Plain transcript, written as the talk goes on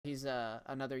He's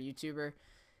another YouTuber,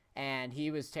 and he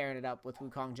was tearing it up with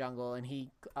Wukong jungle, and he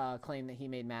claimed that he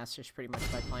made masters pretty much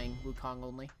by playing Wukong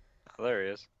only. Oh, there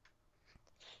he is.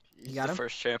 He's got the him?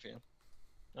 first champion.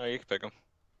 Oh, you can pick him.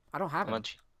 I don't have him.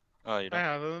 Oh, you I don't.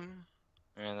 have him.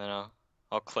 And then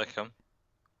I'll click him.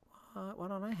 Why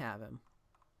don't I have him?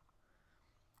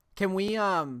 Can we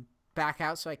back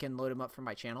out so I can load him up for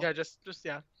my channel? Yeah, just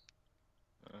yeah.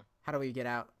 How do we get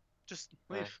out? Just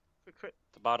leave. Quit.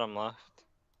 The bottom left.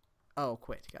 Oh,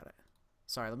 quit. Got it.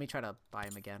 Sorry, let me try to buy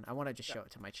him again. I want to just show it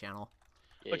to my channel.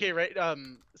 Yeah. Okay, right.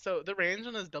 So the range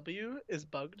on his W is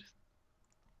bugged.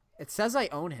 It says I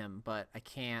own him, but I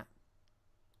can't.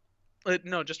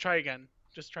 No, just try again.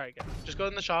 Just try again. Just go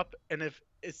in the shop, and if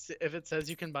it says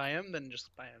you can buy him, then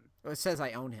just buy him. It says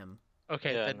I own him.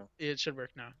 Okay, Yeah, then no. it should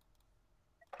work now.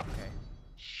 Okay.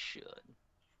 Should.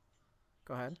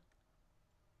 Go ahead.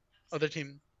 Other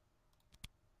team.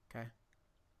 Okay.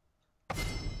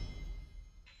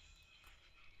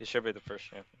 He should be the first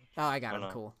champion. Oh, I got Oh, him. no.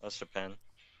 Cool. That's Japan.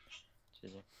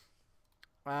 GG.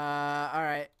 All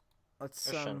right. Let's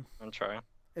Christian, I'm trying.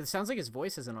 It sounds like his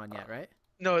voice isn't on yet, right?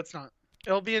 No, it's not.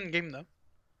 It'll be in game though.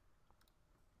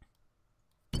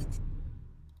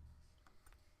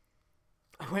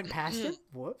 I went past him.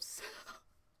 Whoops.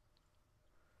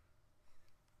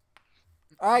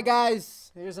 All right,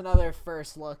 guys. Here's another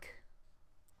first look.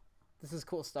 This is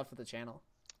cool stuff for the channel.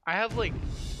 I have like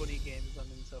 20 games on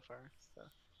him so far. So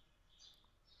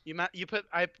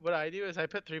what I do is I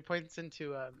put 3 points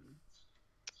into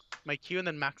my Q and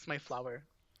then max my flower.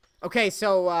 Okay,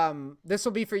 so this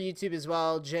will be for YouTube as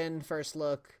well. Jhin first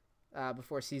look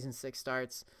before season 6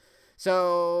 starts.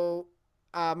 So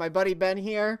my buddy Ben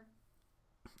here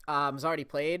has already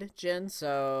played Jhin.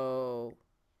 So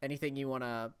anything you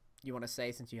wanna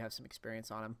say since you have some experience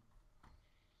on him?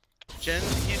 Jhin,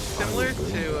 he's similar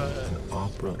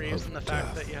to Graves in the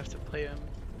fact that you have to play him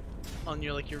on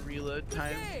your reload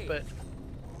time, but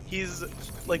he's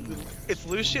like it's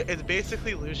Lucian. It's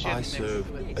basically Lucian. I serve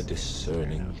a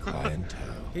discerning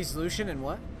clientele. He's Lucian and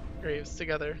what? Graves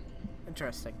together,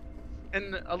 Interesting.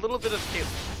 and a little bit of Caitlyn.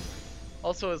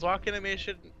 Also, his walk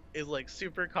animation is like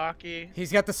super cocky.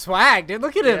 He's got the swag, dude.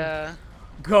 Look at him. Yeah.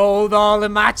 Gold all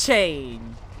in my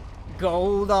chain.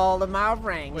 Gold all in my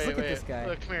rings. Wait, Look at this guy.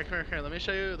 Look, come here. Let me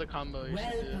show you the combo you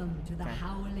should do. Welcome to the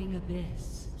howling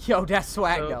abyss. Yo, that's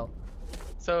swag So- though.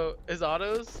 So his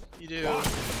autos, you have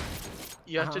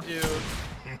to do. Oh,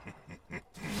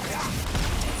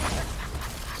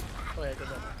 yeah, I did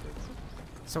that backwards.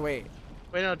 So wait,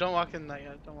 Wait, no, don't walk in that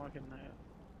yet. Don't walk in that yet.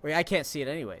 wait, I can't see it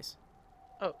anyways.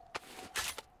 Oh.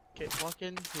 Okay, walk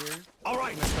in here. All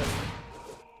right.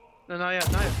 No, not yet,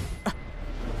 not yet.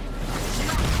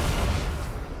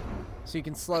 So you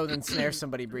can slow then snare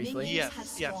somebody briefly. Yes.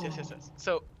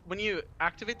 So when you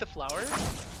activate the flower,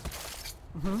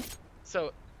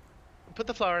 so put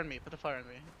the flower on me.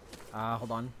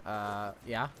 Hold on.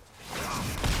 Yeah.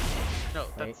 No,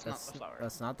 Wait, that's not the flower.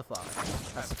 That's not the flower.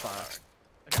 That's the flower.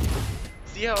 Okay.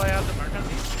 See how I have the mark on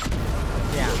me?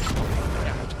 Yeah.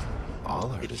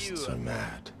 All If artists you, are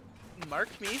mad. Mark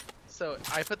me. So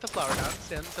I put the flower down.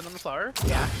 Stand on the flower.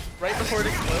 Yeah. Right before it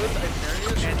explodes, I snare you,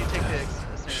 and you take the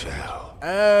snare. Shall.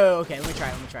 Oh, okay. Let me try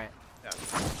it. Yeah.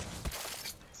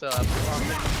 So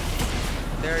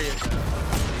there you go.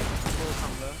 Cool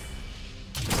combo.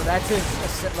 So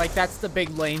that's that's the big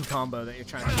lane combo that you're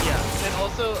trying to do. Yeah, and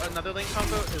also another lane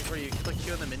combo is where you click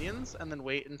Q on the minions and then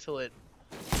wait until it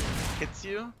hits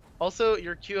you. Also,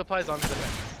 your Q applies onto the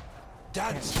fence.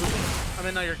 Dance. I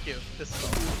mean, not your Q. This spell.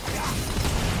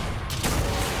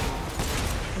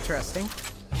 Interesting.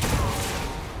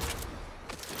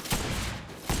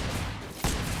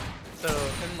 So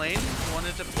in lane, you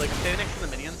wanted to stay next to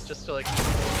the minions just to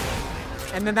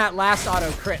And then that last auto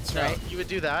crits, no, right? you would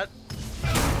do that.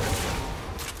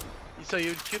 So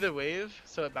you cue the wave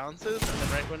so it bounces, and then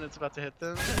right when it's about to hit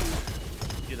them,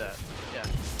 do that. Yeah.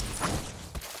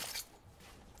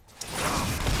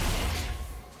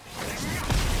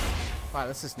 Wow,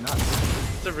 this is nuts.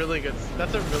 That's a really good spell.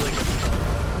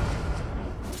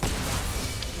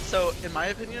 So in my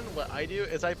opinion, what I do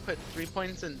is I put 3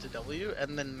 points into W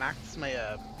and then max my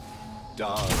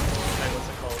Dog. what's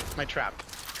it called? My trap,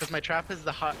 because my trap is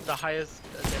the highest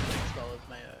damaging spell of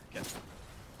my get.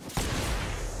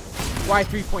 Why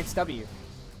 3 points W?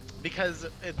 Because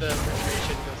the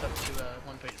duration goes up to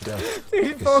 1 point. Death.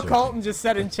 Dude, Phil Colton just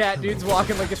said in chat, dude's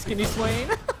walking like a skinny Swain.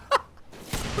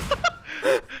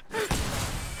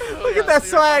 Look at that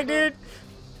swag, dude.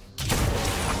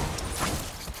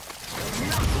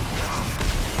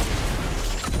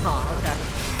 Oh, okay.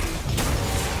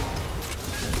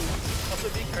 Also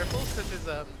be careful because his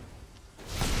I'm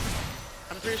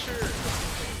pretty sure.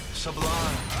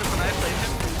 Sublime. Because when I played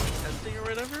him in testing or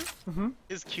whatever,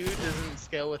 his Q doesn't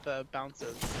scale with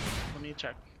bounces. Let me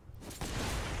check.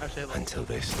 Actually, like, Until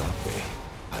they stop me,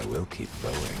 I will keep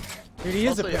going. Dude, he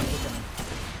is Also, a yeah. pimp.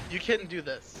 you can do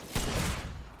this.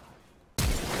 You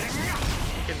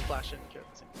can flash in and kill him.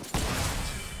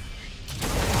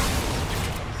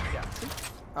 Yeah. See?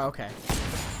 Oh, okay.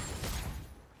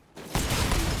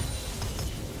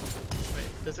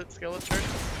 Wait, does it scale with charge?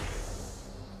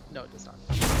 No, it does not.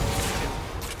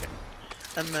 Okay.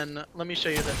 And then let me show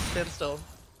you this. Stand still.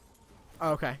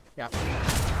 Oh, okay. Yeah.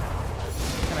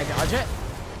 Can I dodge it?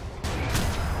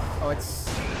 Oh, it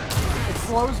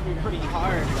slows me pretty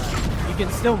hard, but you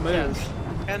can still move. Yes.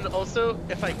 And also,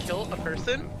 if I kill a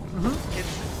person,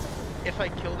 if I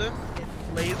kill them, it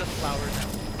lays a flower down.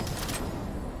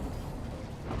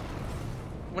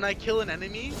 When I kill an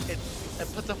enemy, it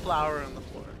puts a flower on the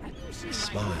floor.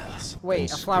 Smiles. Wait,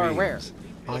 and a flower where? screams.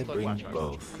 I Look, bring watch.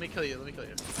 both. Let me kill you. Let me kill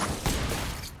you.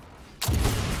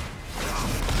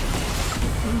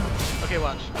 Okay,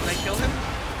 watch. When I kill him.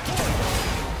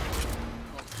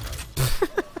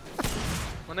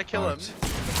 When I kill him,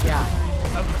 Yeah.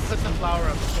 I put the flower on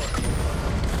the floor.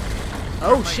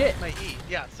 Oh shit. My E.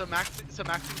 Yeah. So maxing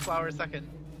flower second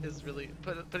is really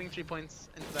putting 3 points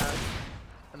into that,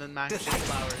 and then maxing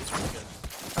flower is really good.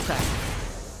 Okay.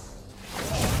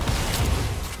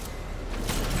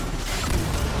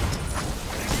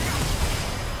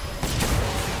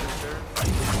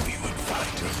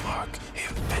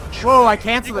 Whoa, I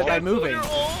canceled it by moving.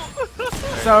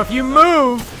 So if you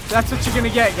move, that's what you're gonna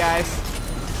get, guys.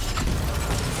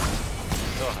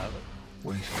 Still have it.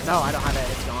 Wait. No, I don't have it.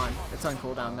 It's gone. It's on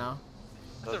cooldown now.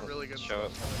 That's a really good show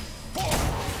it.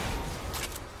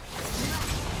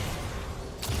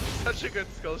 Such a good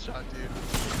skill shot, dude.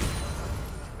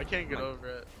 I can't get over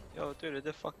it. Yo, dude, it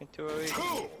did fucking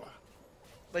 208.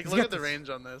 Like, He's look got at the this- range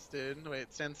on this, dude.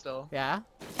 Wait, stand still. Yeah?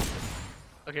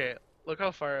 Okay, look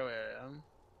how far away I am.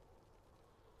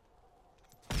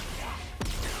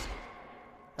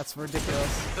 That's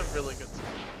ridiculous. It's a really good skill.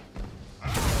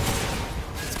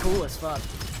 It's cool as fuck.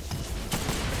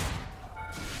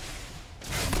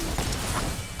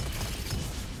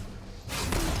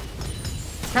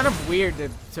 It's kind of weird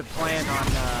to plan on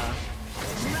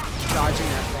dodging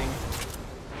that thing.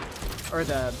 Or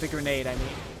the grenade, I mean.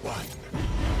 One.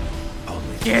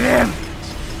 Only Get him!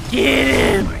 Get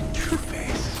him! my true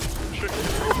face.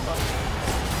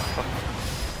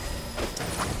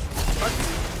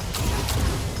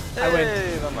 I win.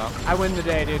 Hey, I'm out. I win the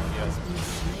day, dude.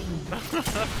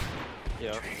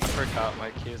 Yo, I forgot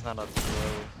my Q is not a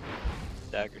throw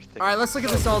dagger thing. Alright, let's look at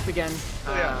this ult again.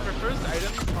 So yeah, for first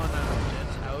items on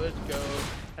Jhin, I would go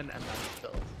an MF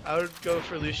build. I would go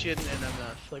for Lucian and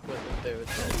MF, like what they would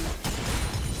say.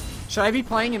 Should I be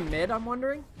playing in mid, I'm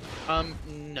wondering?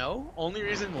 No. Only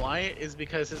reason why is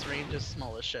because his range is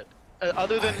small as shit.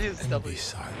 Other than his And W. be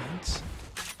silent,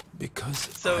 because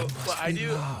So I must what I be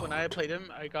do loud. when I played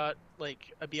him, I got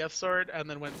like a BF sword and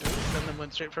then went boost and then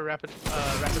went straight for rapid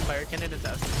fire cannon and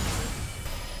test.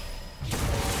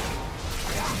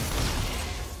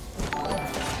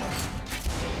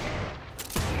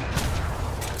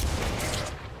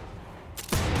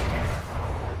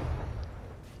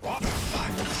 The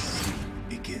final scene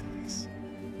begins.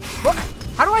 What?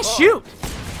 How do I shoot?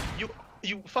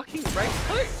 You fucking right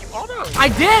click. You auto. I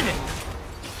did!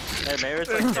 Hey, maybe it's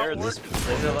like Zeratol.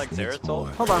 Is it like Zeratol?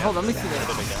 Hold on, let me see Hit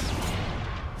this. it again.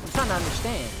 I'm trying to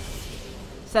understand.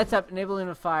 Sets up enabling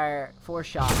a fire 4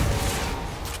 shots.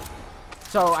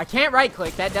 So I can't right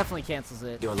click, that definitely cancels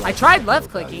it. Your I life tried has left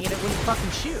no clicking and it wouldn't fucking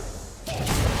shoot.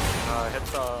 Hit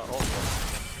the ult.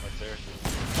 Like there.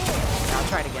 Yeah, I'll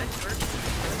try it again.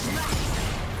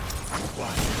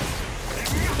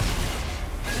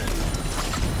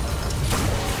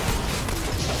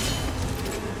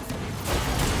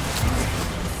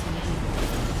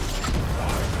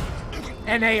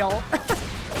 NAL.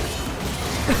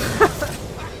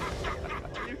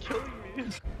 Are you killing me?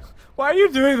 Why are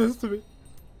you doing this to me?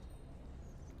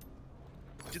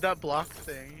 Do that block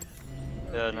thing.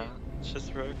 Yeah, no. It's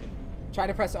just broken. Try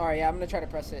to press R, yeah, I'm gonna try to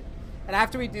press it. And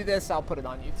after we do this, I'll put it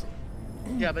on YouTube.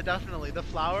 Yeah, but definitely the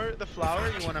flower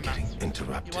you want to max.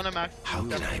 Interrupted. You want to max. How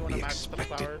can I Definitely want be to max the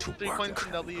expected flower. to 3 work points in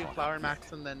out? W, flower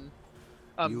max, and then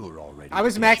You're already I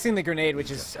was dead. maxing the grenade, which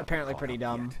is apparently pretty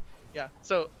dumb. yeah.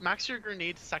 So max your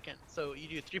grenade second. So you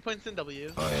do 3 points in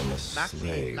W. I am a Max E,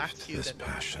 slave max to Q, this then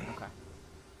W. passion. Okay.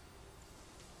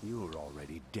 You're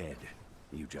already dead.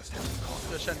 You just haven't caught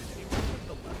So up. Shen, you put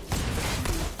the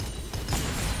left.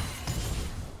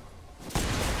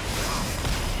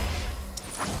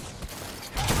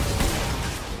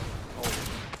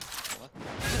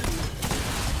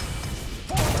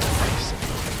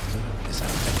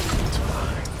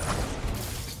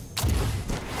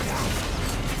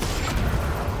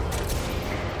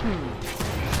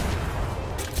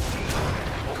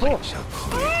 cool. Shall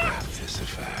choreograph this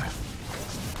affair.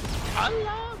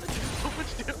 Allah, that's so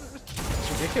much damage.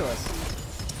 It's ridiculous.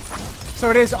 So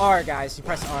it is R, guys. You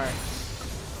press R.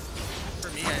 For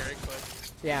me, I right click.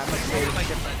 Yeah, it must be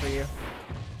different for you.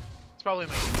 It's probably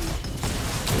my.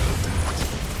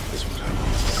 Is what I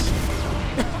want to see.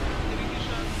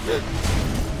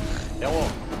 Hello.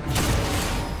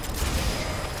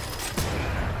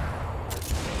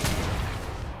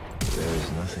 There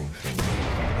is nothing for me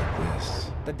but this.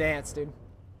 The dance, dude.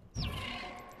 Oh,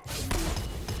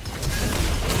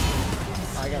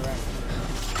 I got right.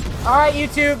 Alright,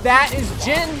 YouTube, that is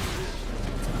Jhin.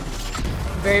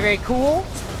 Very, very cool.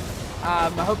 I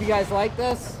hope you guys like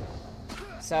this.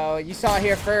 So you saw it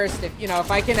here first.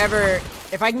 If I can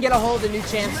get a hold of new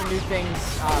champs and new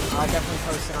things, I'll definitely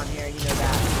post it on here. You know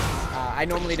that. I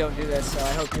normally don't do this, so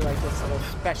I hope you like this little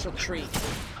special treat.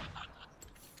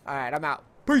 Alright, I'm out.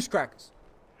 Peace, crackers.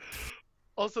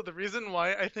 Also, the reason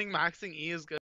why I think maxing E is good.